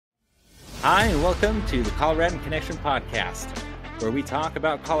Hi, and welcome to the Coloradan Connection podcast, where we talk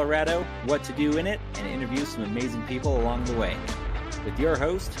about Colorado, what to do in it, and interview some amazing people along the way. With your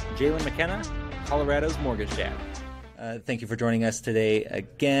host, Jalen McKenna, Colorado's Mortgage Dad. Thank you for joining us today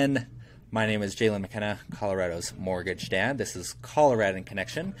again. My name is Jalen McKenna, Colorado's Mortgage Dad. This is Coloradan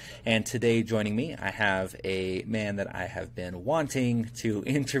Connection, and today joining me, I have a man that I have been wanting to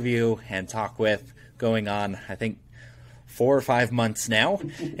interview and talk with going on, I think, 4 or 5 months now,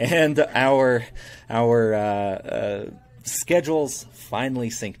 and our schedules finally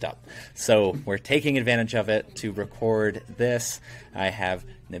synced up. So we're taking advantage of it to record this. I have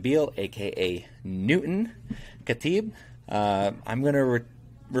Nabeal, aka Newton Khatib. I'm going to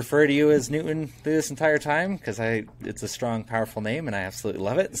refer to you as Newton through this entire time because it's a strong, powerful name, and I absolutely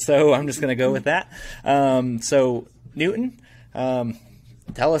love it. So I'm just going to go with that. So Newton.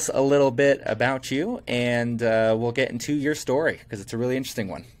 Tell us a little bit about you, and we'll get into your story, because it's a really interesting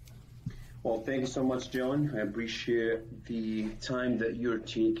one. Well, thank you so much, Dylan. I appreciate the time that you're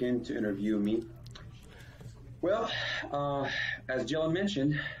taking to interview me. Well, as Dylan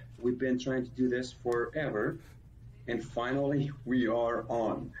mentioned, we've been trying to do this forever, and finally we are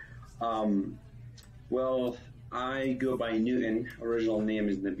on. Well, I go by Newton. Original name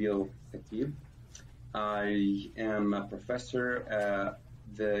is Nabeal Khatib. I am a professor at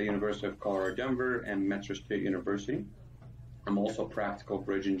the University of Colorado, Denver, and Metro State University. I'm also a practical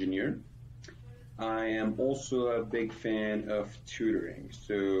bridge engineer. I am also a big fan of tutoring.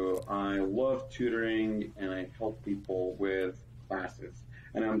 So I love tutoring, and I help people with classes.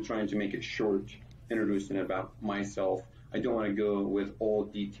 And I'm trying to make it short, introducing about myself. I don't want to go with all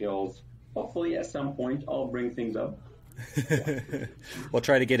details. Hopefully, at some point, I'll bring things up. We'll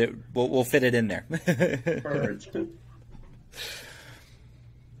try to get it. We'll fit it in there. Perfect.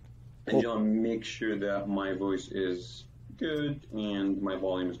 And John, make sure that my voice is good and my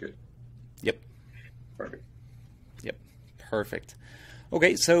volume is good. Yep. Perfect. Yep. Perfect.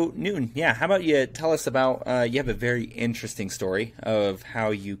 Okay, so Newton, how about you tell us about, you have a very interesting story of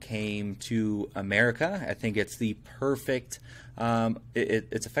how you came to America. I think it's the perfect,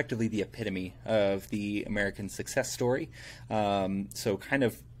 it's effectively the epitome of the American success story. So kind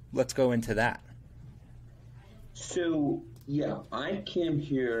of, let's go into that. So, I came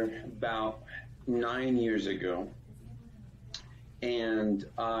here about 9 years ago, and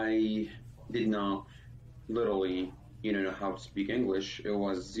I did not literally, know how to speak English. It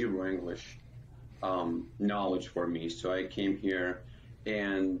was zero English knowledge for me. So I came here,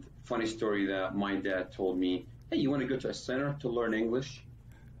 and funny story that my dad told me, hey, you want to go to a center to learn English?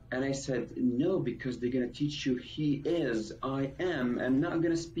 And I said, no, because they're going to teach you he is, I am, and not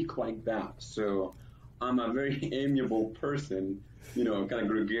going to speak like that. So I'm a very amiable person, kind of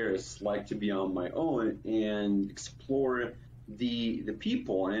gregarious, like to be on my own and explore the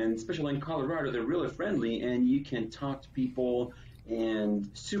people. And especially in Colorado, they're really friendly, and you can talk to people and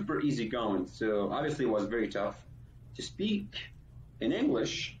super easygoing. So obviously it was very tough to speak in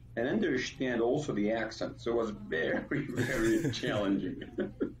English and understand also the accent. So it was very, very challenging.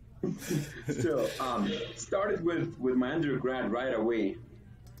 So started with my undergrad right away.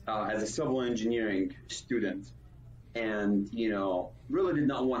 As a civil engineering student, and really did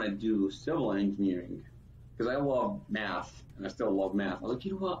not want to do civil engineering because I love math, and I still love math. I was like,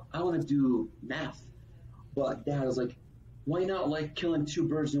 you know what, I want to do math. But Dad was like, why not killing two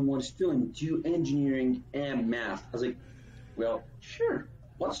birds in one stone, do engineering and math? I was like, well, sure,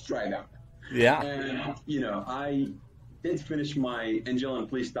 let's try that. Yeah. And I did finish my, and Jalen,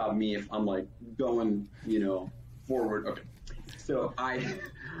 please stop me if I'm going forward. Okay. So I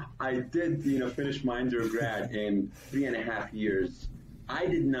did, finish my undergrad in 3.5 years. I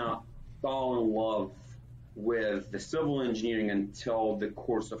did not fall in love with the civil engineering until the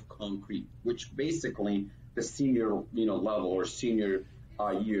course of concrete, which basically the senior, level or senior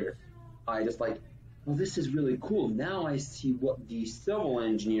year. I just well, this is really cool. Now I see what the civil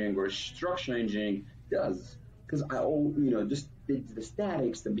engineering or structural engineering does. Because I, just did the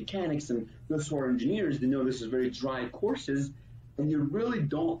statics, the mechanics, and those who are engineers, they know this is very dry courses, and you really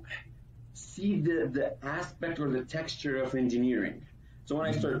don't see the aspect or the texture of engineering. So when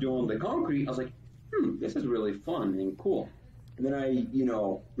I started doing the concrete, I was like, this is really fun and cool. And then I,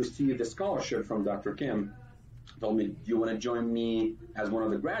 received a scholarship from Dr. Kim, told me, do you want to join me as one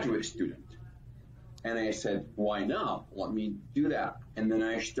of the graduate students? And I said, why not? Let me do that. And then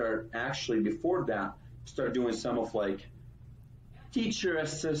I before that, start doing some of teacher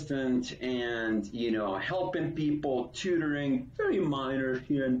assistant and, helping people, tutoring, very minor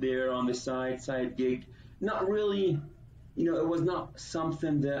here and there on the side gig. Not really, it was not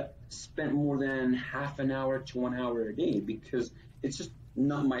something that spent more than half an hour to 1 hour a day because it's just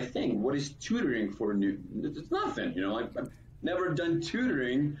not my thing. What is tutoring for new? It's nothing, I've never done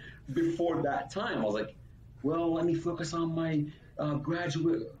tutoring before that time. I was like, well, let me focus on my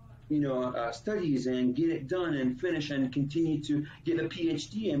graduate, studies and get it done and finish and continue to get a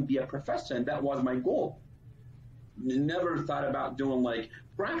PhD and be a professor. And that was my goal. Never thought about doing like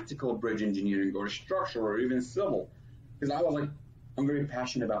practical bridge engineering or structural or even civil, because I was like, I'm very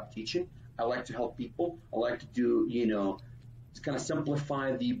passionate about teaching. I like to help people. I like to do, to kind of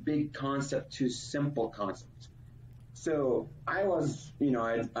simplify the big concept to simple concepts. So I was,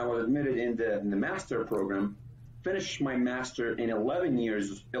 I was admitted in the master program, finished my master in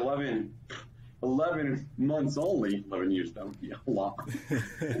 11 months only. 11 years, that would be a lot.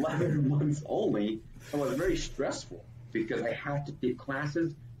 11 months only. It was very stressful because I had to take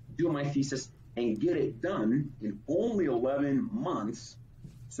classes, do my thesis, and get it done in only 11 months.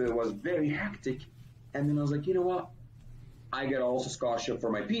 So it was very hectic. And then I was like, you know what? I got also scholarship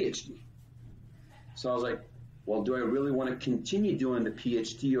for my PhD. So I was like, well, do I really want to continue doing the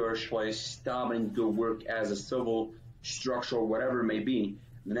PhD, or should I stop and go work as a civil, structural, whatever it may be?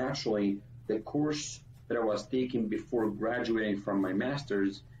 And actually, the course that I was taking before graduating from my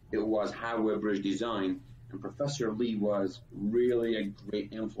master's, it was highway bridge design. And Professor Lee was really a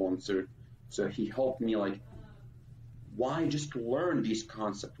great influencer. So he helped me, like, why just learn these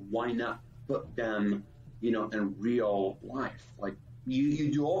concepts? Why not put them, in real life? Like,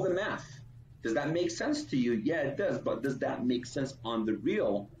 you do all the math. Does that make sense to you? Yeah, it does. But does that make sense on the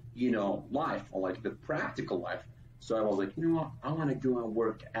real, life, or like the practical life? So I was like, you know what? I want to go and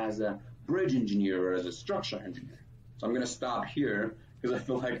work as a bridge engineer or as a structural engineer. So I'm going to stop here because I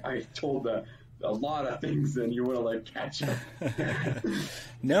feel like I told a lot of things and you want to like catch up.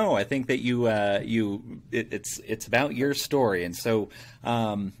 No, I think that it's about your story. And so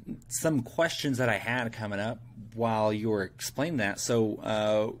some questions that I had coming up while you were explaining that.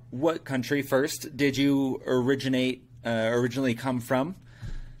 So what country first did you originally come from?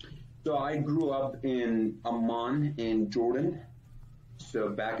 So I grew up in Amman in Jordan. So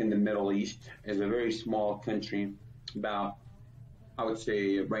back in the Middle East. It's a very small country, about, I would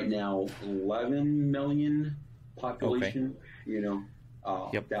say right now, 11 million population,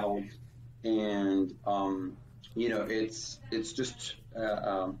 Yep. that was, and, it's just,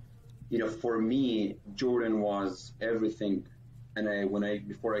 for me, Jordan was everything. And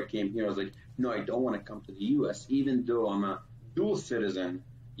before I came here, I was like, no, I don't want to come to the U.S., even though I'm a dual citizen,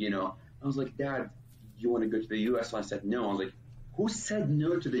 I was like, Dad, you want to go to the U.S.? And I said, no. I was like, who said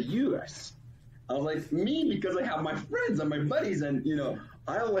no to the U.S.? I was like, me, because I have my friends and my buddies, and,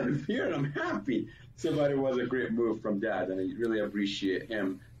 I live here and I'm happy. So, but it was a great move from Dad, and I really appreciate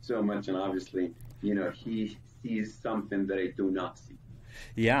him so much. And obviously, he sees something that I do not see.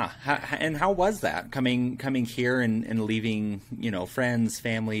 Yeah. And how was that coming here and leaving, friends,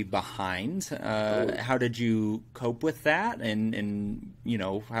 family behind? How did you cope with that? And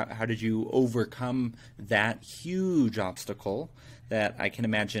how did you overcome that huge obstacle that I can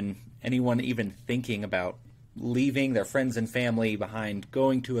imagine anyone even thinking about leaving their friends and family behind,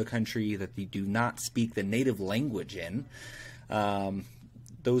 going to a country that they do not speak the native language in?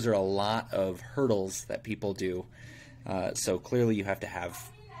 Those are a lot of hurdles that people do. So clearly you have to have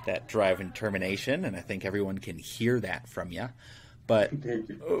that drive and determination, and I think everyone can hear that from you.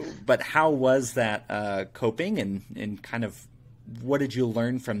 But how was that coping, and kind of what did you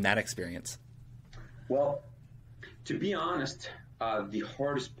learn from that experience? Well, to be honest, the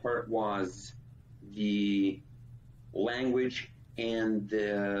hardest part was the language and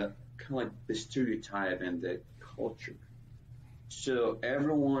the kind of like the stereotype and the culture. So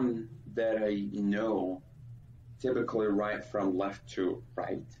everyone that I know typically write from left to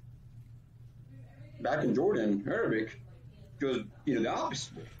right. Back in Jordan, Arabic goes, the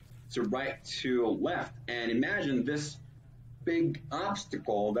opposite way. So right to left. And imagine this big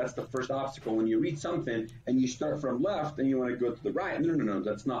obstacle. That's the first obstacle. When you read something and you start from left and you want to go to the right. No.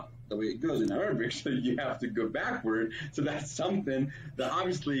 That's not the way it goes in Arabic. So you have to go backward. So that's something that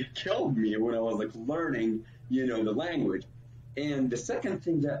obviously killed me when I was like learning, the language. And the second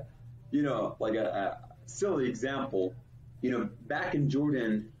thing that, like a silly example, back in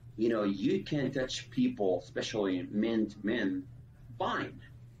Jordan, you can't touch people, especially men to men, fine.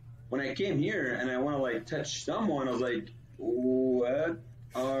 When I came here and I want to like touch someone, I was like, what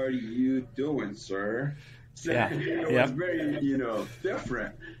are you doing, sir? So it was very,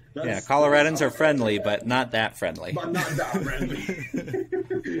 different. Coloradans are friendly, but not that friendly. But not that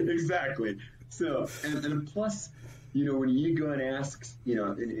friendly. Exactly. So, and plus, when you go and ask,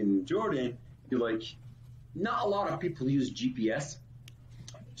 in Jordan, you're like, not a lot of people use GPS.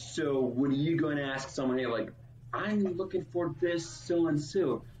 So when you go and ask someone, hey, like, I'm looking for this so and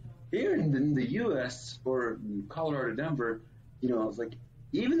so. Here in the U.S. or in Colorado, Denver, it's like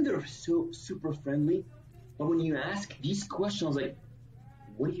even they're so super friendly, but when you ask these questions, like,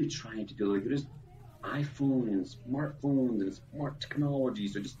 what are you trying to do? Like, there's iPhone and smartphones and smart technology,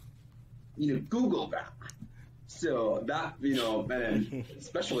 so just Google that. So that and then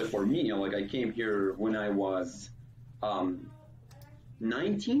especially for me, like I came here when I was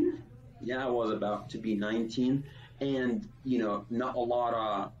 19. Yeah, I was about to be 19, and not a lot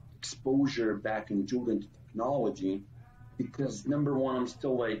of exposure back in Jordan to technology, because number one, I'm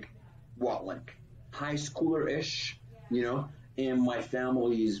still like high schooler-ish, and my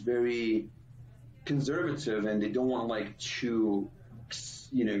family is very conservative, and they don't want to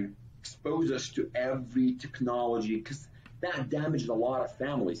expose us to every technology, because that damages a lot of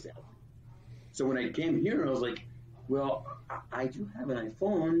families. So when I came here, I was like, well, I do have an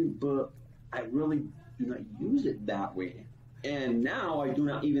iPhone, but I really do not use it that way. And now I do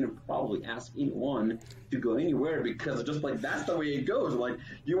not even probably ask anyone to go anywhere, because just that's the way it goes. Like,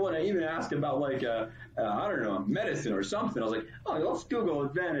 you want to even ask about I don't know, medicine or something. I was like, oh, let's Google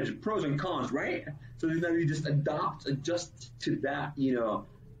advantage, pros and cons, right? So then you just adjust to that,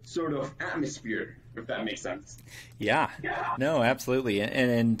 sort of atmosphere, if that makes sense. Yeah. No, absolutely.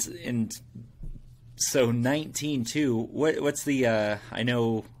 And so 19 too. What's the? I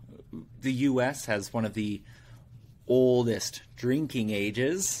know the U.S. has one of the oldest drinking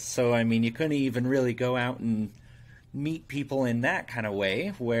ages, so I mean, you couldn't even really go out and meet people in that kind of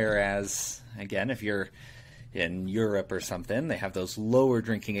way. Whereas, again, if you're in Europe or something, they have those lower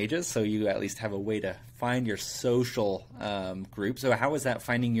drinking ages, so you at least have a way to find your social group. So how is that,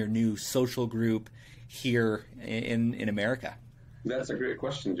 finding your new social group here in America? That's a great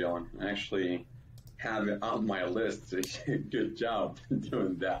question, Dylan. I actually have it on my list. Good job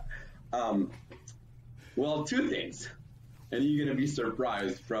doing that. Well, two things, and you're going to be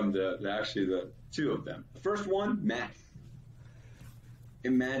surprised from the two of them. The first one, math.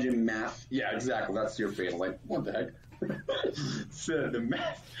 Imagine math. Yeah, exactly. That's your face. Like, what the heck? So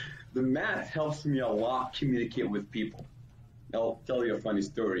the math helps me a lot communicate with people. I'll tell you a funny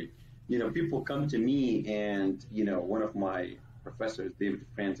story. People come to me, and one of my professors, David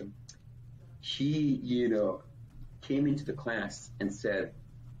Franzen, he came into the class and said,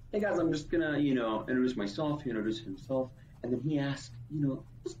 hey guys, I'm just gonna introduce myself. He introduced himself, and then he asked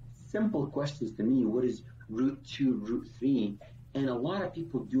just simple questions to me. What is root 2, root 3? And a lot of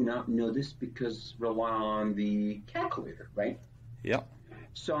people do not know this because rely on the calculator, right? Yep.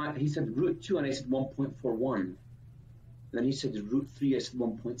 So he said root 2, and I said 1.41. And then he said root 3, I said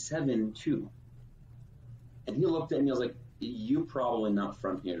 1.72. And he looked at me, I was like, you're probably not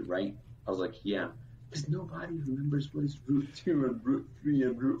from here, right? I was like, yeah. Because nobody remembers what is root 2 and root 3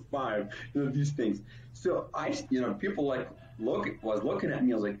 and root 5, these things. So people was looking at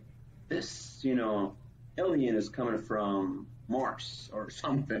me, I was like, this, alien is coming from Mars or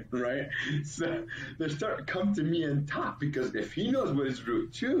something, right? So they start to come to me and talk, because if he knows what is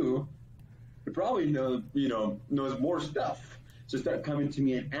root 2, he probably knows more stuff. So start coming to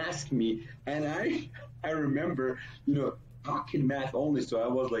me and ask me, and I remember, talking math only. So I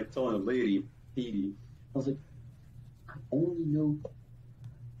was telling a lady, Katie, I was like, I only know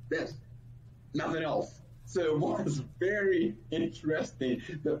this, nothing else. So it was very interesting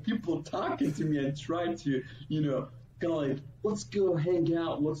that people talking to me and trying to, kind of let's go hang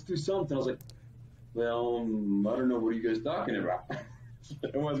out, let's do something. I was like, well, I don't know, what are you guys talking about?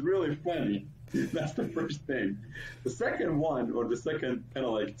 It was really funny. That's the first thing. The second one, or the second kind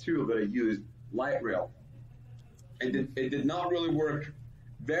of tool that I used, light rail. It did not really work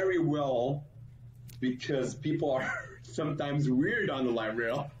very well, because people are sometimes weird on the light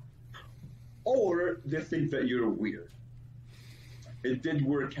rail, or they think that you're weird. It did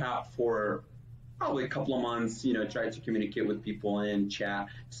work out for probably a couple of months, tried to communicate with people and chat,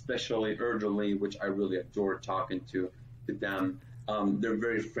 especially elderly, which I really adore talking to them. They're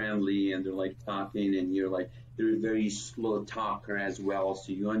very friendly, and they're talking, and they're a very slow talker as well,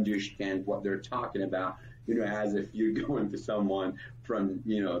 so you understand what they're talking about, as if you're going to someone from,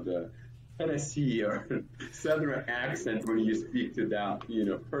 the Tennessee or Southern accent when you speak to that,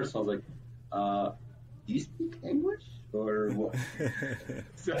 person. I was like, do you speak English or what?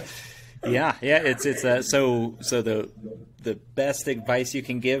 Yeah. It's so the best advice you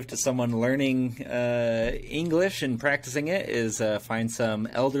can give to someone learning English and practicing it is find some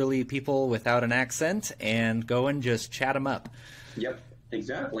elderly people without an accent and go and just chat them up. Yep,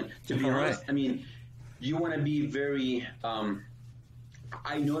 exactly. To be honest, I mean, you want to be very.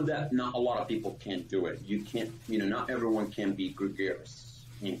 I know that not a lot of people can do it. You can't, not everyone can be gregarious.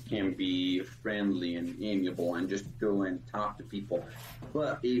 and can be friendly and amiable and just go and talk to people.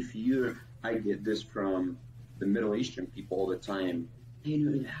 But if I get this from the Middle Eastern people all the time,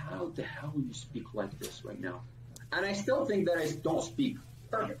 how the hell you speak like this right now? And I still think that I don't speak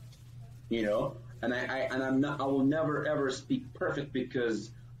perfect, and I will never ever speak perfect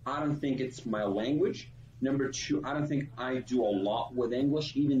because I don't think it's my language. Number two, I don't think I do a lot with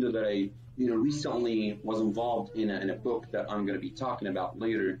English, even though that I, recently was involved in a book that I'm going to be talking about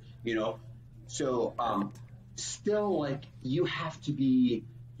later, So, still, like, you have to be,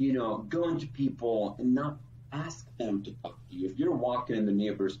 going to people and not ask them to talk to you. If you're walking in the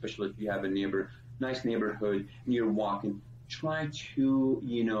neighborhood, especially if you have a nice neighborhood, and you're walking, try to,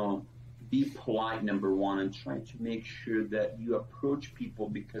 be polite, number one, and try to make sure that you approach people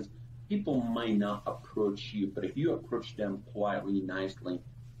because people might not approach you, but if you approach them politely, nicely,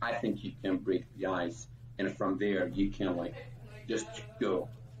 I think you can break the ice, and from there you can just go,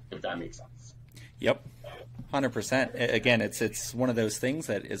 if that makes sense. Yep, 100%. Again, it's one of those things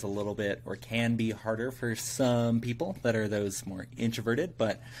that is a little bit or can be harder for some people that are those more introverted.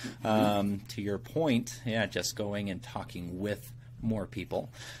 But to your point, just going and talking with more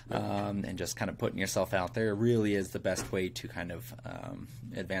people and just kind of putting yourself out there really is the best way to kind of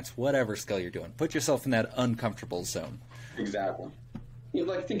advance whatever skill you're doing. Put yourself in that uncomfortable zone. Exactly.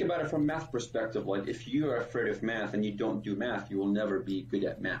 Think about it from math perspective. Like, if you are afraid of math and you don't do math, you will never be good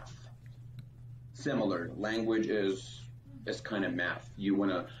at math. Similar, language is kind of math. You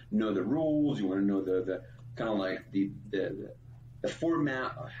want to know the rules. You want to know the kind of like the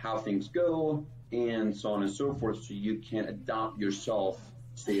format of how things go, and so on and so forth, so you can adopt yourself,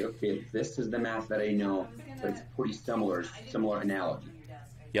 say, okay, this is the math that I know, but it's pretty similar analogy.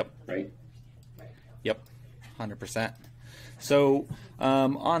 Yep. Right? Yep, 100%. So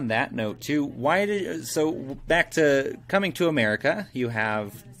on that note, too, so back to coming to America, you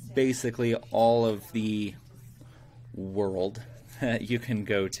have basically all of the world that you can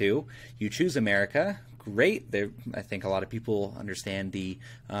go to. You choose America. Great. I think a lot of people understand the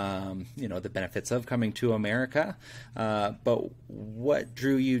the benefits of coming to America. But what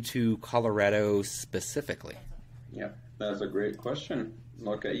drew you to Colorado specifically? Yeah, that's a great question.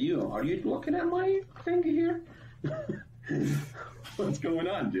 Look at you. Are you looking at my finger here? What's going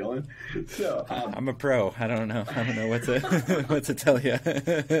on, Dylan? So I'm a pro. I don't know what to what to tell you.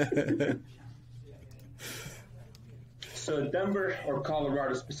 So Denver or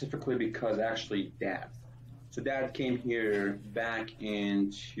Colorado specifically because actually Dad. So Dad came here back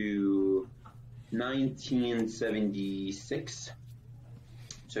into 1976.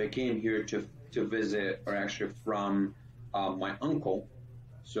 So he came here to visit, or actually from my uncle.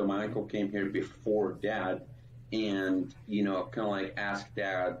 So my uncle came here before Dad, and kind of like asked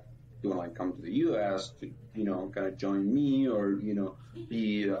Dad, "Do you want to come to the U.S. to kind of join me or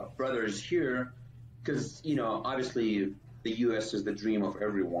be brothers here?" Because obviously the U.S. is the dream of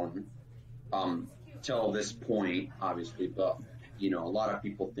everyone till this point, obviously. But a lot of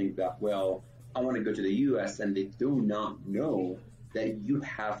people think that, well, I want to go to the U.S. and they do not know that you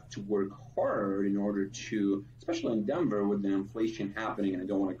have to work hard in order to, especially in Denver with the inflation happening. And I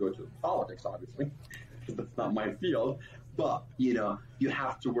don't want to go to politics, obviously, because that's not my field. But you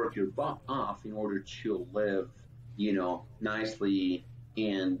have to work your butt off in order to live, nicely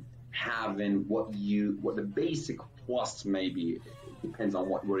and having what the basic plus maybe. It depends on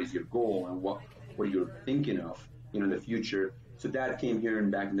what is your goal and what you're thinking of, in the future. So Dad came here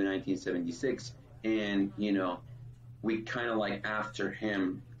back in the 1976, and we kind of like after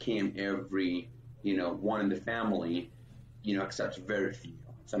him came every one in the family, except very few.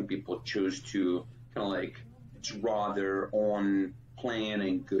 Some people chose to kind of like draw their own plan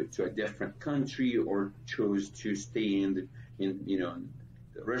and go to a different country, or chose to stay in the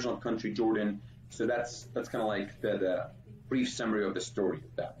original country, Jordan. So that's kind of like the brief summary of the story,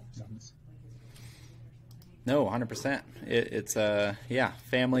 if that makes sense. No, 100%. It's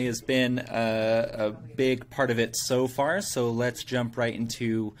family has been a big part of it so far. So let's jump right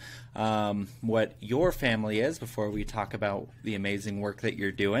into what your family is before we talk about the amazing work that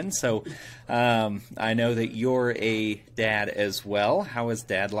you're doing. So I know that you're a dad as well. How is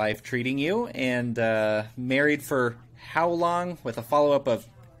dad life treating you? And married for how long? With a follow-up of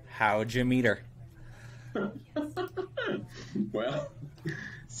how'd you meet her? Well,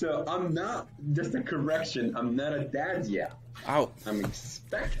 so I'm not, just a correction, I'm not a dad yet. Oh. I'm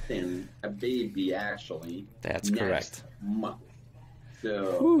expecting a baby, actually. That's next correct. month.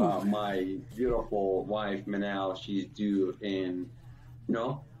 So my beautiful wife, Manal, she's due in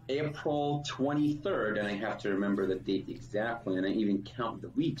April 23rd, and I have to remember the date exactly, and I even count the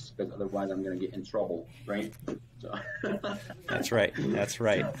weeks because otherwise I'm going to get in trouble, right? So. That's right. That's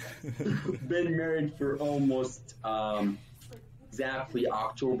right. Been married for almost exactly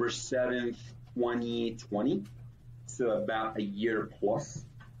October 7th, 2020, so about a year plus.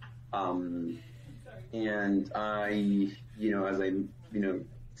 And I, as I,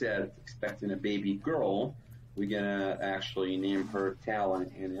 said, expecting a baby girl. We're gonna actually name her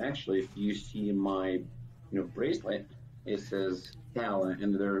Talent, and actually, if you see my, bracelet, it says Talent,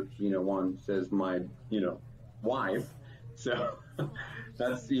 and there, one says my, wife. So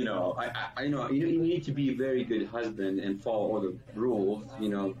that's, I know you need to be a very good husband and follow all the rules.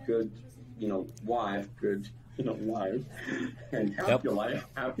 Good, wife, good, life, and happy life,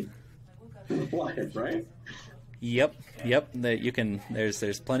 happy life, right? Yep. You can.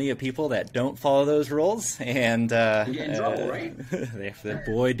 There's plenty of people that don't follow those rules, and you get in trouble, right?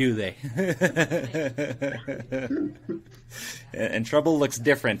 Boy, do they! And trouble looks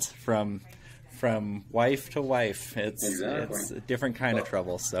different from wife to wife. It's a different kind of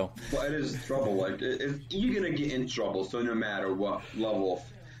trouble. So, well, it is trouble. Like you're gonna get in trouble. So no matter what level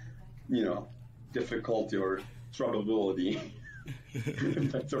of difficulty or troublability.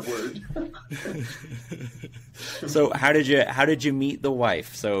 If that's a word. So how did you meet the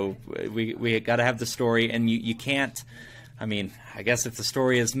wife? So we got to have the story, and you can't. I mean, I guess if the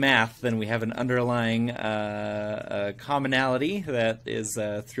story is math, then we have an underlying commonality that is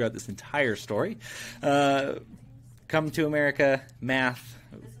throughout this entire story. Come to America, math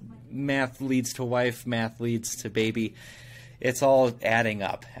leads to wife, math leads to baby. It's all adding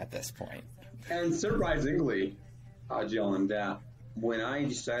up at this point. And surprisingly, Jill, and when I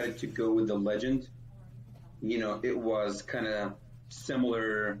decided to go with the legend, it was kind of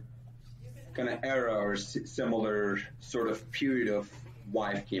similar kind of era or similar sort of period of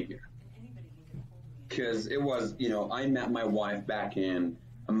wife came here. Because it was, I met my wife back in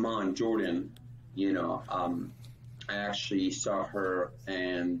Amman, Jordan. I actually saw her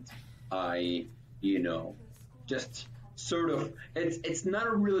and I, just sort of, it's not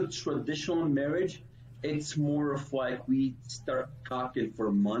a really traditional marriage. It's more of like we start talking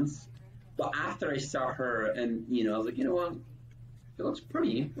for months. But after I saw her and, I was like, what? It looks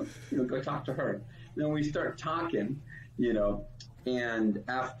pretty. Let's, go talk to her. Then we start talking, and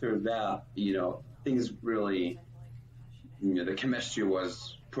after that, things really, the chemistry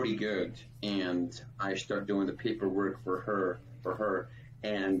was pretty good. And I start doing the paperwork for her.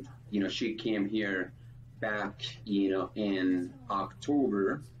 And, she came here back, in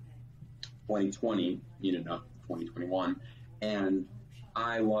October 2020, not 2021. And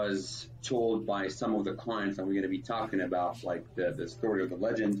I was told by some of the clients that we're going to be talking about, like the story of the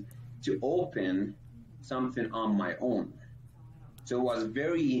legend, to open something on my own. So it was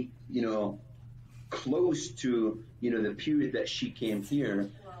very, close to, the period that she came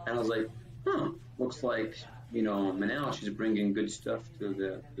here. And I was like, looks like, Manal, she's bringing good stuff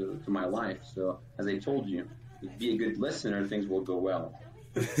to my life. So as I told you, be a good listener, things will go well.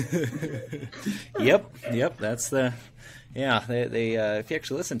 Yep. That's the, they if you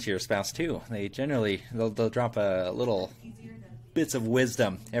actually listen to your spouse too, they generally, they'll drop a little bits of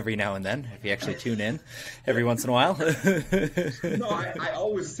wisdom every now and then if you actually tune in every once in a while. No, I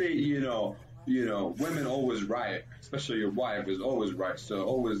always say, women always right, especially your wife is always right. So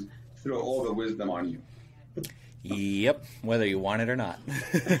always throw all the wisdom on you. Yep, whether you want it or not.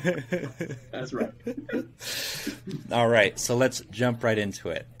 That's right. All right, so let's jump right into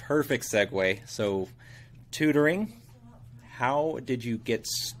it. Perfect segue. So, tutoring. How did you get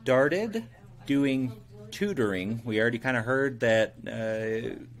started doing tutoring? We already kind of heard that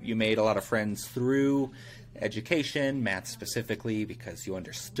you made a lot of friends through education, math specifically, because you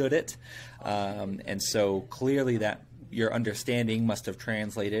understood it. And so clearly that your understanding must have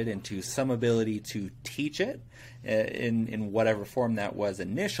translated into some ability to teach it in whatever form that was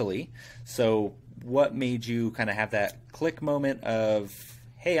initially. So what made you kind of have that click moment of,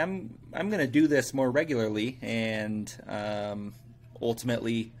 hey, I'm going to do this more regularly and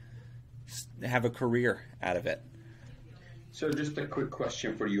ultimately have a career out of it? So just a quick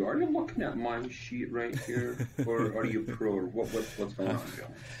question for you. Are you looking at my sheet right here, or are you pro, or what's going on, Joe?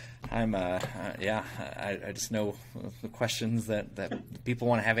 I'm, I just know the questions that people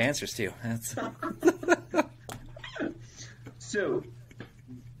want to have answers to. So,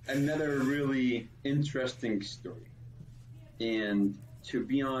 another really interesting story. And to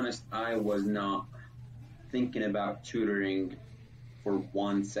be honest, I was not thinking about tutoring for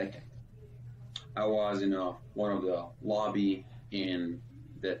 1 second. I was in one of the lobby in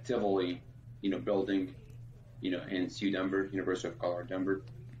the Tivoli, building, in CU Denver, University of Colorado Denver.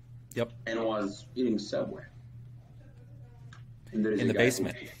 Yep. and was eating Subway. And In the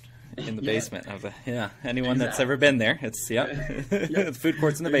basement. In the Yeah. basement of the anyone that's ever been there, it's the food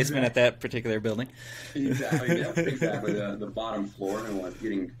court's in the basement at that particular building. Exactly, yeah, exactly. The bottom floor, and was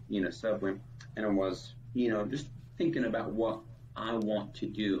eating, Subway, and I was, just thinking about what I want to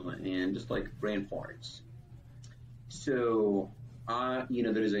do, and just like brain farts. So,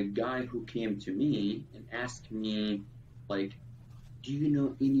 there's a guy who came to me and asked me, like, do you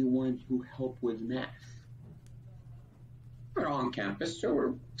know anyone who help with math? We're on campus, so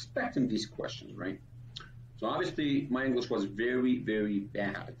we're expecting these questions, right? So obviously, my English was very, very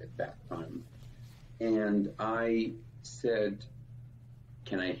bad at that time. And I said,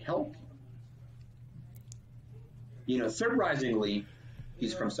 can I help you? Surprisingly,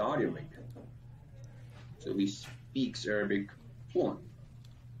 he's from Saudi Arabia. So he speaks Arabic fluent.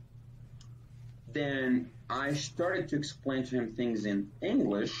 Then I started to explain to him things in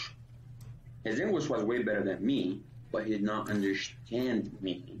English. His English was way better than me, but he did not understand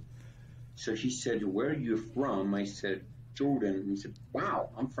me. So he said, where are you from? I said, Jordan. And he said, wow,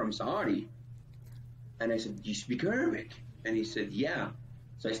 I'm from Saudi. And I said, do you speak Arabic? And he said, yeah.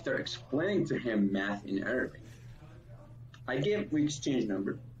 So I started explaining to him math in Arabic. We exchanged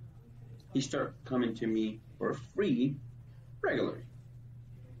number. He started coming to me for free regularly.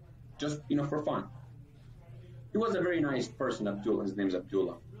 Just, for fun. He was a very nice person, Abdullah. His name's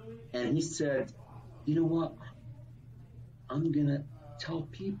Abdullah. And he said, you know what? I'm going to tell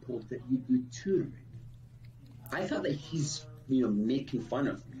people that you do tutoring. I thought that he's, making fun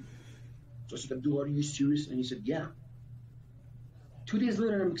of me. So I said, Abdullah, are you serious? And he said, yeah. 2 days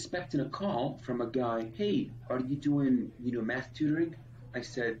later, I'm expecting a call from a guy. Hey, are you doing, math tutoring? I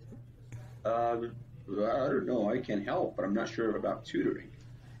said, I don't know. I can help, but I'm not sure about tutoring.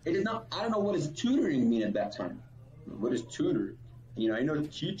 I don't know what does tutoring mean at that time. What is tutoring? I know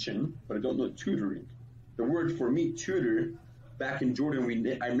teaching, but I don't know tutoring. The word for me, tutor, back in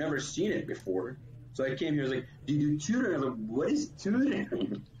Jordan, I've never seen it before. So I came here, I was like, do you do tutoring? I was like, what is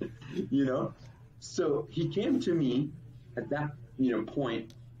tutoring? So he came to me at that,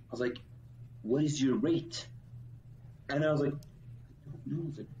 point. I was like, what is your rate? And I was like, I don't know. I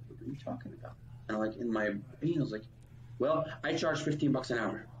was like, what are you talking about? And I'm like, in my brain, I was like, well, I charge $15 an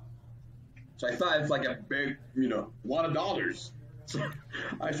hour. So I thought it's like a big, a lot of dollars. So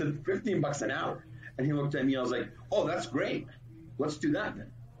I said, $15 an hour. And he looked at me, I was like, oh, that's great. Let's do that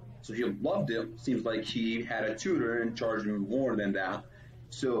then. So he loved it. Seems like he had a tutor and charged him more than that.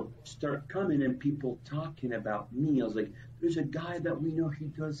 So start coming and people talking about me. I was like, there's a guy that we know, he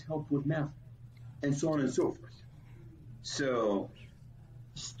does help with math, and so on and so forth. So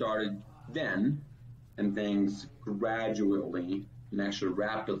started then, and things gradually and actually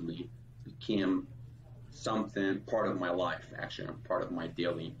rapidly became something part of my life, actually, part of my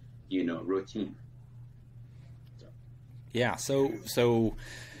daily, routine. Yeah. So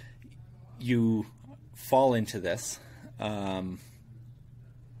you fall into this. When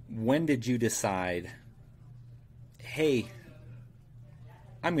did you decide, hey,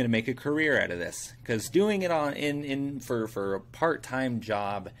 I'm going to make a career out of this? Because doing it for a part-time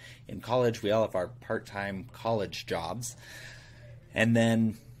job in college, we all have our part-time college jobs, and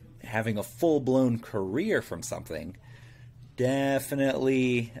then having a full-blown career from something,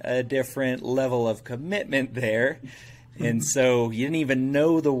 definitely a different level of commitment there. And so you didn't even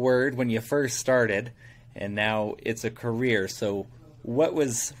know the word when you first started, and now it's a career. So what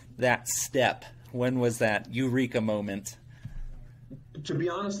was that step? When was that eureka moment? To be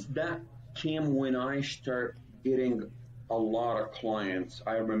honest, that came when I started getting a lot of clients.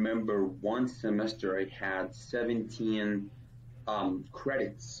 I remember one semester I had 17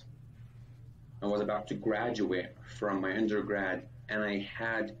 credits. I was about to graduate from my undergrad, and I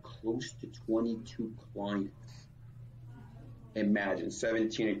had close to 22 clients. Imagine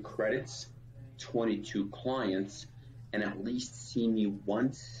 17 credits, 22 clients, and at least see me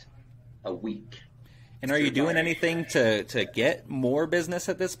once a week. And are you doing anything to get more business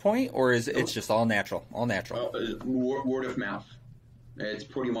at this point, or is it's just all natural? All natural. Word of mouth. It's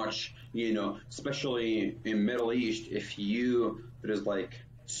pretty much, especially in Middle East, there's like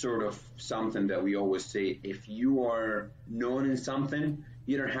sort of something that we always say, if you are known in something,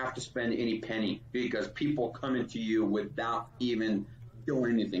 you don't have to spend any penny, because people come into you without even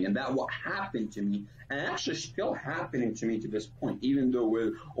doing anything. And that's what happened to me, and actually still happening to me to this point, even though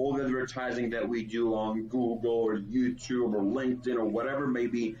with all the advertising that we do on Google or YouTube or LinkedIn or whatever may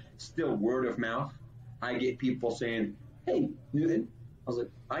be, still word of mouth. I get people saying, hey, Newton, I was like,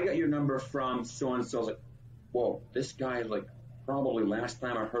 I got your number from so-and-so. I was like, whoa, this guy is like, probably last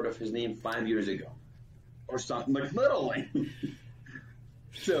time I heard of his name 5 years ago or something, like literally.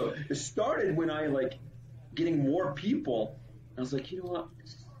 So it started when I like getting more people. I was like, you know what?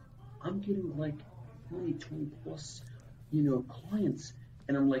 I'm getting like 20 plus, clients,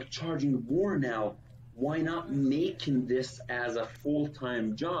 and I'm like charging more now. Why not making this as a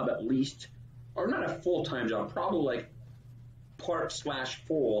full-time job at least, or not a full-time job, probably like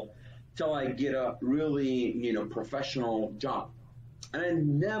part/full, till I get a really, professional job. And I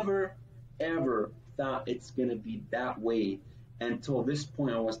never, ever thought it's going to be that way until this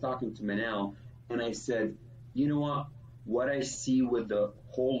point. I was talking to Manal, and I said, you know what I see with the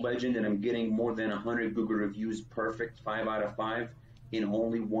whole legend, and I'm getting more than 100 Google reviews, perfect, 5 out of 5 in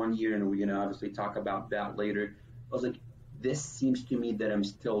only 1 year, and we're going to obviously talk about that later. I was like, this seems to me that I'm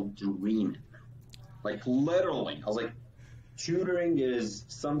still dreaming. Like, literally. I was like, tutoring is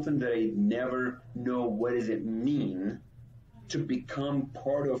something that I never know what does it mean to become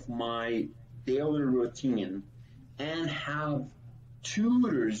part of my daily routine and have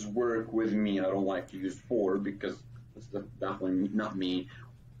tutors work with me. I don't like to use for because it's definitely not me.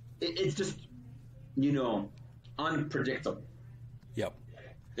 It's just, unpredictable. Yep.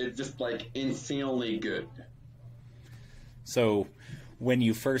 It's just like insanely good. So when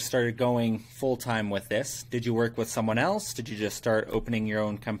you first started going full-time with this, did you work with someone else? Did you just start opening your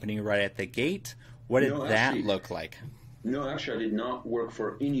own company right at the gate? What did that look like? No, actually, I did not work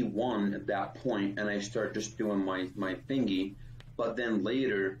for anyone at that point, and I started just doing my thingy. But then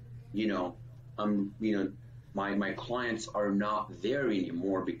later, my clients are not there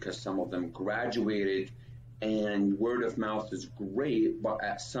anymore because some of them graduated, and word of mouth is great, but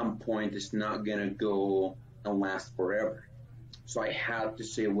at some point it's not gonna go and last forever. So I had to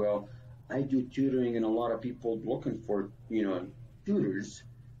say, well, I do tutoring, and a lot of people looking for tutors,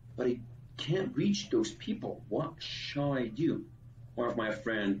 but I can't reach those people. What shall I do? One of my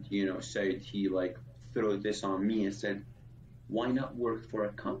friends, said he threw this on me and said, why not work for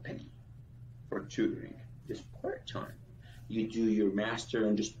a company for tutoring, just part-time? You do your master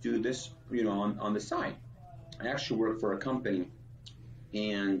and just do this, on the side. I actually worked for a company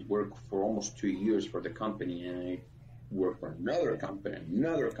and worked for almost 2 years for the company, and I worked for another company.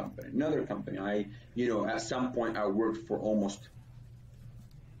 I, at some point I worked for almost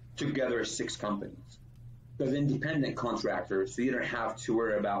together 6 companies. Because independent contractors, so you don't have to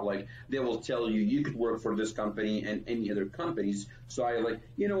worry about they will tell you could work for this company and any other companies. So I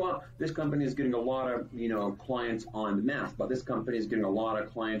this company is getting a lot of clients on math, but this company is getting a lot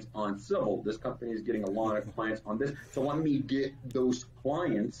of clients on civil. This company is getting a lot of clients on this. So let me get those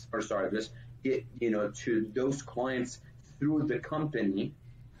clients, to those clients through the company,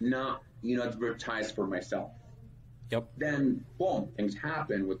 not advertise for myself. Yep. Then boom, things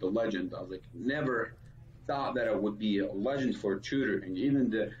happen with the legend. I was like, never thought that it would be a legend for tutoring. Even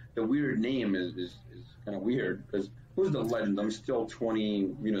the weird name is kind of weird, because who's the legend? I'm still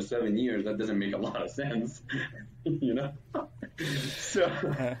 7 years. That doesn't make a lot of sense. So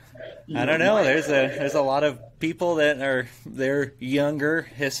I don't know. There's a lot of people that they're younger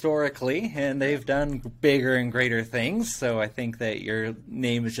historically, and they've done bigger and greater things. So I think that your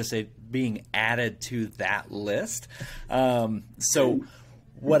name is just being added to that list. So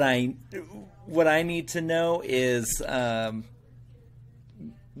what I need to know is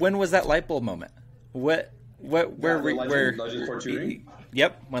when was that light bulb moment? Legend for tutoring?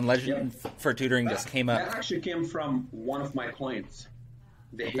 Yep, when Legend for Tutoring just came up. That actually came from one of my clients,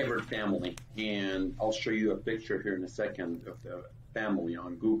 the Hayward family, and I'll show you a picture here in a second of the family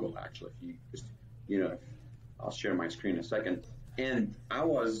on Google. Actually, if you just I'll share my screen in a second. And I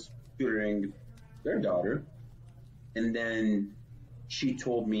was tutoring their daughter, and then she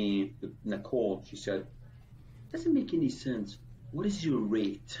told me, Nicole, she said, doesn't make any sense. What is your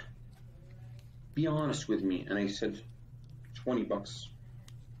rate? Be honest with me. And I said, $20,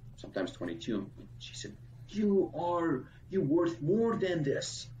 sometimes 22. She said, you're worth more than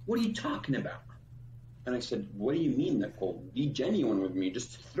this. What are you talking about? And I said, what do you mean, Nicole? Be genuine with me.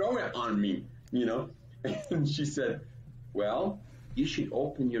 Just throw it on me, And she said, well, you should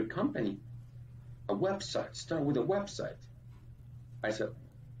open your company, a website. Start with a website. I said,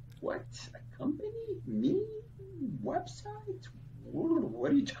 what? A company? Me? Website?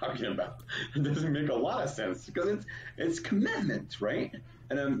 What are you talking about? It doesn't make a lot of sense because it's commitment, right?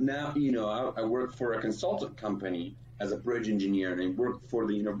 And now, I work for a consultant company as a bridge engineer, and I work for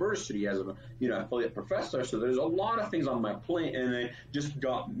the university as a, affiliate professor. So there's a lot of things on my plate, and I just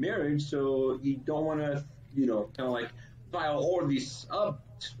got married. So you don't want to, file all these up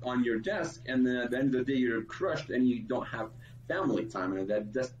on your desk, and then at the end of the day, you're crushed and you don't have family time, and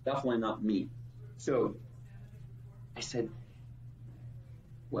that's definitely not me. So I said,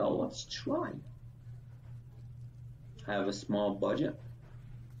 well, let's try. I have a small budget.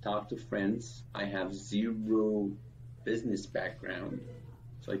 talk to friends. I have zero business background,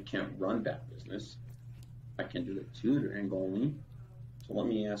 so I can't run that business. I can do the tutoring only. So let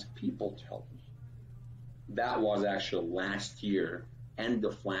me ask people to help me. That was actually last year, end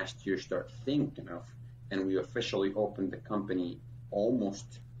of last year, start thinking of, and we officially opened the company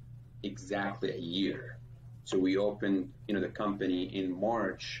almost exactly a year. So we opened, the company in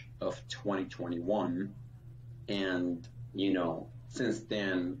March of 2021, and since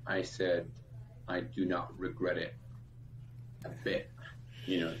then I said I do not regret it a bit,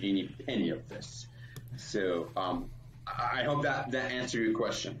 any penny of this. So I hope that answered your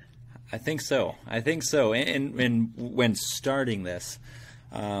question. I think so. And when starting this,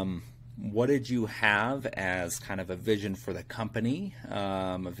 what did you have as kind of a vision for the company,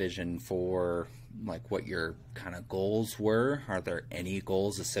 a vision for like what your kind of goals were? Are there any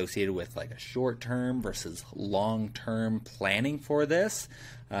goals associated with like a short-term versus long-term planning for this?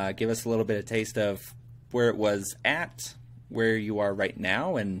 Give us a little bit of taste of where it was at, where you are right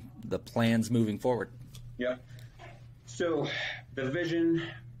now, and the plans moving forward. Yeah. So the vision,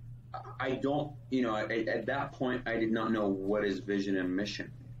 I don't, at that point, I did not know what is vision and mission.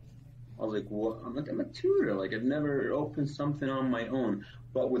 I was like, well, I'm a tutor. Like, I've never opened something on my own.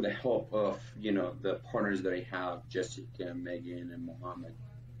 But with the help of, the partners that I have, Jessica, Megan, and Mohammed,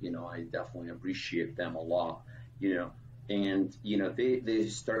 I definitely appreciate them a lot, and, they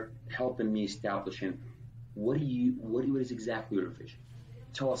start helping me establishing what is exactly your vision?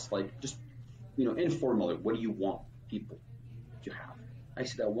 Tell us, like, just, informally, what do you want people to have? I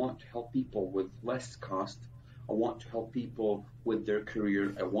said, I want to help people with less cost. I want to help people with their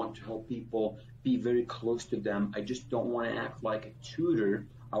career. I want to help people be very close to them. I just don't want to act like a tutor.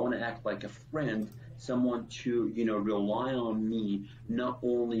 I want to act like a friend, someone to, rely on me, not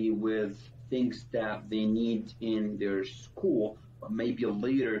only with things that they need in their school, but maybe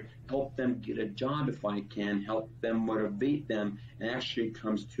later help them get a job if I can, help them motivate them. And actually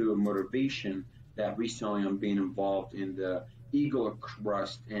comes to a motivation that recently I'm being involved in the Eagle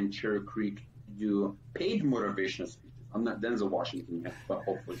Crest and Cherry Creek do paid motivational speeches. I'm not Denzel Washington yet, but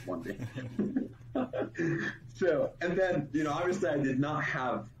hopefully one day. So, and then, obviously I did not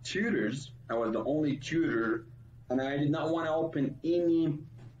have tutors. I was the only tutor, and I did not want to open any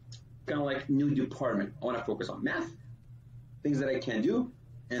kind of like new department. I want to focus on math, things that I can do,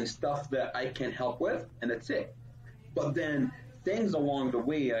 and stuff that I can help with, and that's it. But then things along the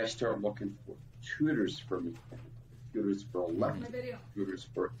way, I start looking for tutors for me. Tutors for electric, tutors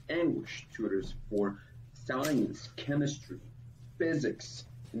for English, tutors for science, chemistry, physics.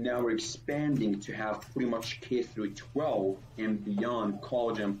 And now we're expanding to have pretty much K through 12 and beyond,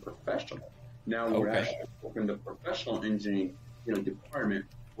 college and professional. Now we're actually opening the professional engineering, department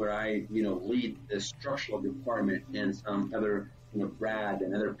where I, lead the structural department, and some other, Brad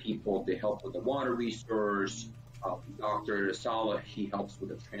and other people, they help with the water resource. Dr. Salah, he helps with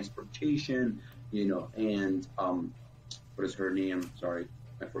the transportation, and what is her name? Sorry,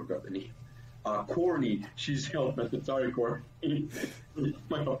 I forgot the name. Courtney, she's helping. Sorry, Courtney.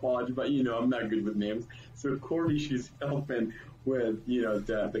 My apology, but I'm not good with names. So Courtney, she's helping with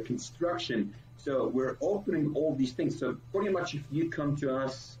the construction. So we're opening all these things. So pretty much, if you come to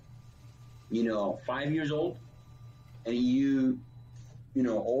us, 5 years old, and you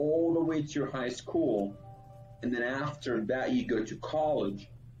all the way to your high school, and then after that you go to college,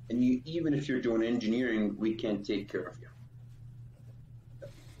 and even if you're doing engineering, we can take care of you.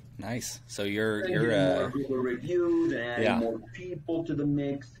 Nice. So you're more Google reviews and adding more people to the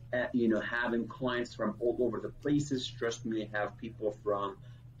mix. Having clients from all over the places. Trust me, I have people from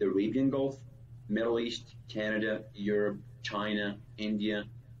the Arabian Gulf, Middle East, Canada, Europe, China, India,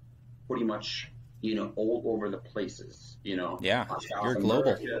 pretty much all over the places. Yeah, you're America.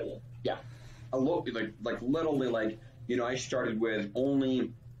 Global. Yeah, a lot like literally I started with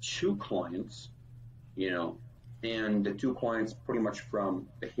only 2 clients, and the 2 clients pretty much from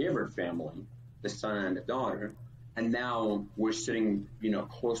the Hayward family, the son and the daughter. And now we're sitting,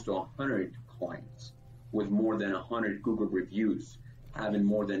 close to 100 clients with more than 100 Google reviews, having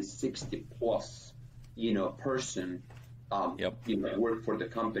more than 60 plus, person, work for the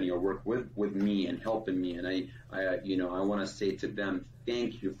company or work with me and helping me. And I want to say to them,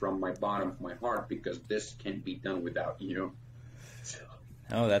 thank you from my bottom of my heart, because this can't be done without you. So.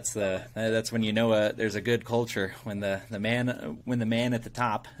 Oh, that's when there's a good culture, when the man at the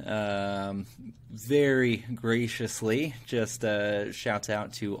top very graciously just shouts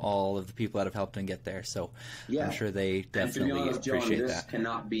out to all of the people that have helped him get there. So I'm sure they definitely appreciate John, that. This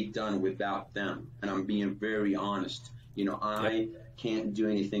cannot be done without them, and I'm being very honest. I can't do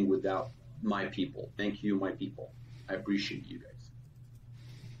anything without my people. Thank you, my people. I appreciate you guys.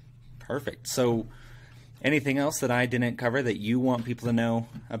 Perfect. So anything else that I didn't cover that you want people to know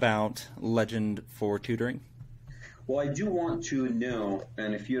about Legend for Tutoring? Well, I do want to know,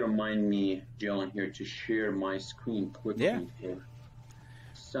 and if you don't mind me, Jalen, here to share my screen quickly for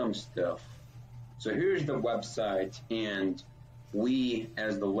some stuff. So here's the website, and we,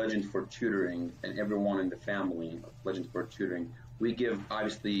 as the Legend for Tutoring, and everyone in the family of Legend for Tutoring, we give,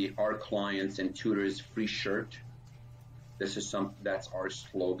 obviously, our clients and tutors free shirt. This is that's our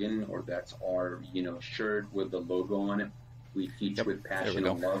slogan, or that's our, shirt with the logo on it. We teach with passion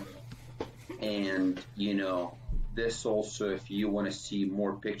and love. And, this also, if you want to see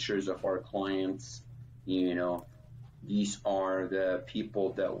more pictures of our clients, these are the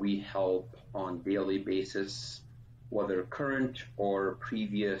people that we help on daily basis, whether current or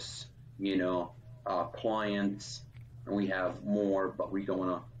previous, clients. And we have more, but we don't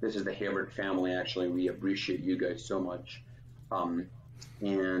want to. This is the Hayward family, actually. We appreciate you guys so much.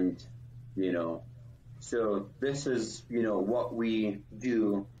 So this is, what we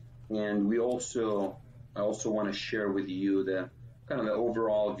do. And I also want to share with you the kind of the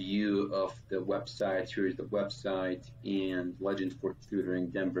overall view of the website. Here's the website, and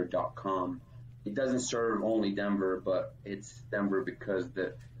legendsfortutoringdenver.com. It doesn't serve only Denver, but it's Denver because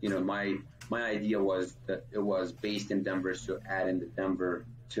my idea was that it was based in Denver, so adding the Denver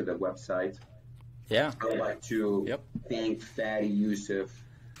to the website. Yeah. I'd like to thank Fatty Yusuf,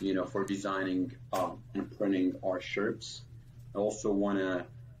 for designing and printing our shirts. I also want to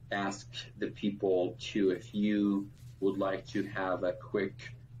ask the people to, if you would like to have a quick,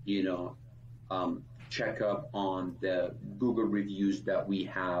 checkup on the Google reviews that we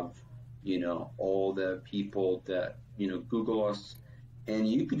have, all the people that, Google us, and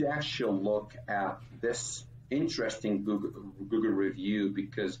you could actually look at this interesting Google review,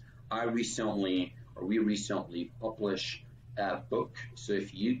 because we recently published a book. So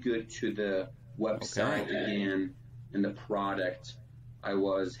if you go to the website again in the product, I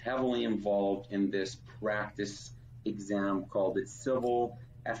was heavily involved in this practice exam called the Civil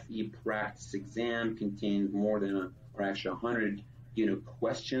FE Practice Exam. Contains more than 100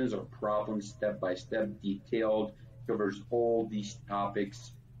 questions or problems, step by step, detailed, covers all these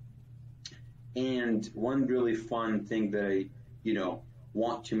topics. And one really fun thing that I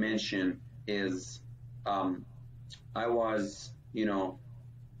want to mention is I was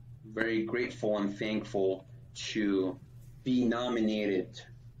very grateful and thankful to be nominated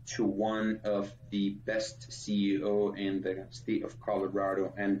to one of the best CEO in the state of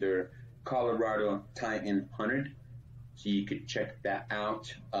Colorado and their Colorado Titan 100. So you could check that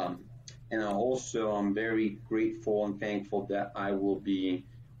out. And I'm very grateful and thankful that I will be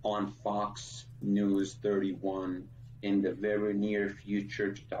on Fox News 31 in the very near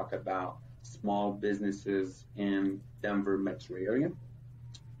future to talk about small businesses in Denver metro area.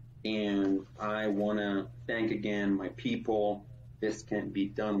 And I want to thank again my people. This can't be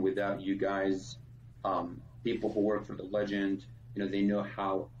done without you guys. People who work for the Legend, they know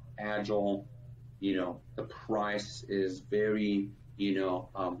how agile, the price is very,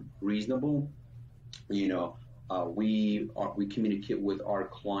 reasonable. We communicate with our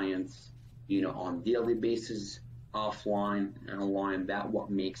clients, on daily basis, offline and online. That what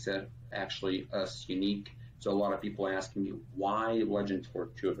makes it actually us unique. So a lot of people ask me, why Legend for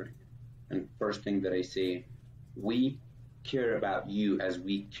Tutoring? And first thing that I say, we care about you as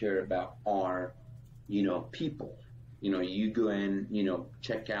we care about our, people. You go and,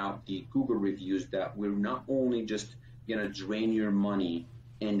 check out the Google reviews that we're not only just going to drain your money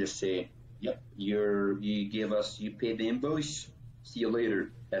and just say, yep, you paid the invoice, see you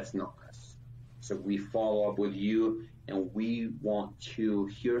later. That's not us. So we follow up with you, and we want to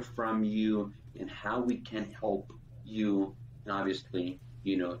hear from you and how we can help you, and obviously,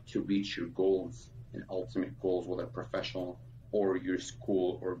 to reach your goals and ultimate goals, whether professional or your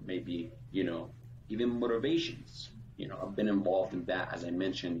school, or maybe, even motivations. I've been involved in that. As I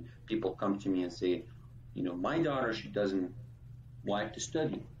mentioned, people come to me and say, my daughter, she doesn't like to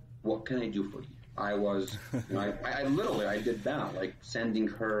study. What can I do for you? I was, I did that, like sending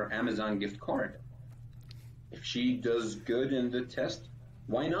her Amazon gift card. If she does good in the test,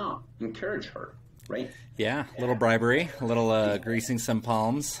 why not? Encourage her, right? Yeah, a little bribery, a little greasing some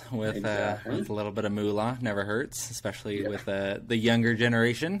palms with a little bit of moolah never hurts, especially with the younger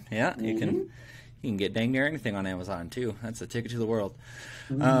generation. Yeah, you can get dang near anything on Amazon too. That's a ticket to the world.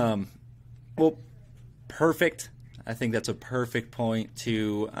 Well, perfect. I think that's a perfect point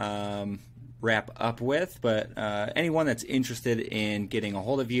to wrap up with. But anyone that's interested in getting a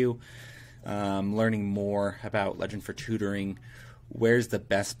hold of you, learning more about Legend for Tutoring, where's the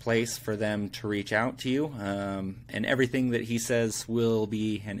best place for them to reach out to you. And everything that he says will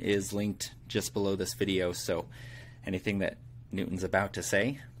be and is linked just below this video. So anything that Newton's about to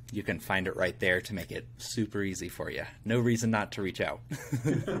say, you can find it right there to make it super easy for you. No reason not to reach out.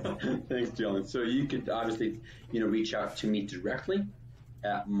 Thanks, Dylan. So you could obviously, reach out to me directly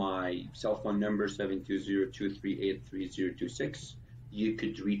at my cell phone number, 720-238-3026. You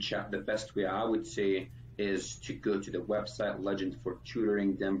could reach out. The best way I would say is to go to the website,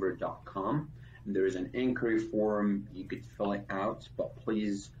 legendfortutoringdenver.com. And there is an inquiry form. You could fill it out, but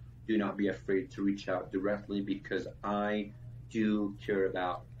please do not be afraid to reach out directly, because I do care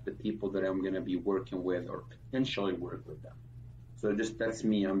about the people that I'm going to be working with or potentially work with them. So that's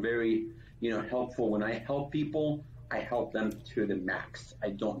me. I'm very, helpful. When I help people, I help them to the max. I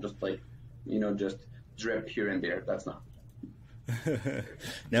don't just just drip here and there. That's not.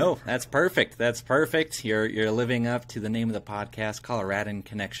 No, that's perfect. That's perfect. You're living up to the name of the podcast, Coloradan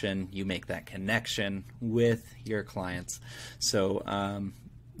Connection. You make that connection with your clients. So,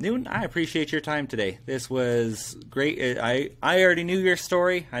 Newton, I appreciate your time today. This was great. I already knew your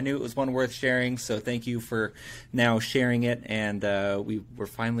story. I knew it was one worth sharing. So thank you for now sharing it. And we were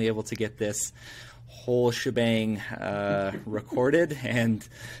finally able to get this whole shebang recorded and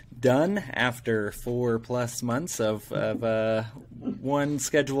done after 4+ months of one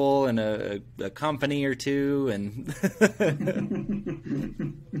schedule and a company or two. And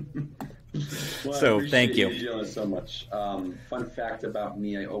well, so thank you. Dylan, so much. Fun fact about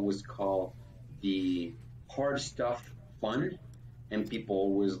me, I always call the hard stuff fun, and people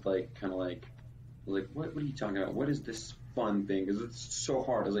always what are you talking about? What is this fun thing? Because it's so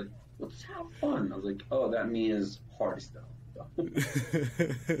hard. I was like, let's have fun. I was like, oh, that means hard stuff. I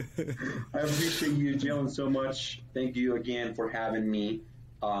appreciate you, Dylan, so much. Thank you again for having me.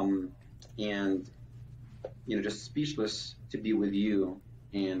 And just speechless to be with you,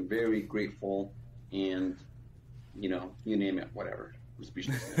 and very grateful, and you name it, whatever. I'm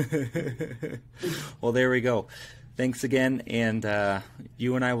speechless. Well, there we go. Thanks again, and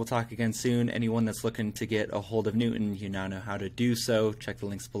you and I will talk again soon. Anyone that's looking to get a hold of Newton, you now know how to do so. Check the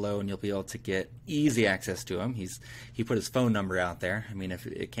links below, and you'll be able to get easy access to him. He put his phone number out there. I mean, if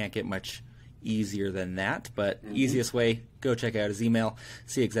it can't get much easier than that, but easiest way, go check out his email,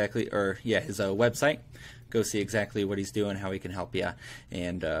 see exactly, his website. Go see exactly what he's doing, how he can help you,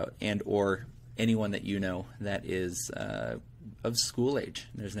 and or anyone that that is of school age.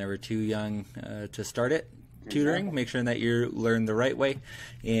 There's never too young to start it. Tutoring, make sure that you learn the right way,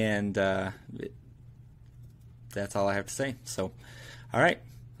 and that's all I have to say. So, all right,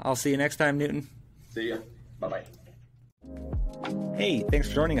 I'll see you next time, Newton. See ya. Bye-bye. Hey, thanks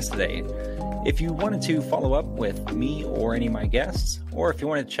for joining us today. If you wanted to follow up with me or any of my guests, or if you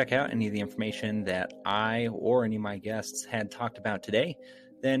wanted to check out any of the information that I or any of my guests had talked about today,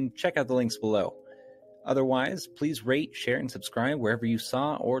 then check out the links below. Otherwise, please rate, share, and subscribe wherever you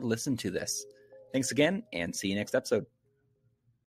saw or listened to this. Thanks again, and see you next episode.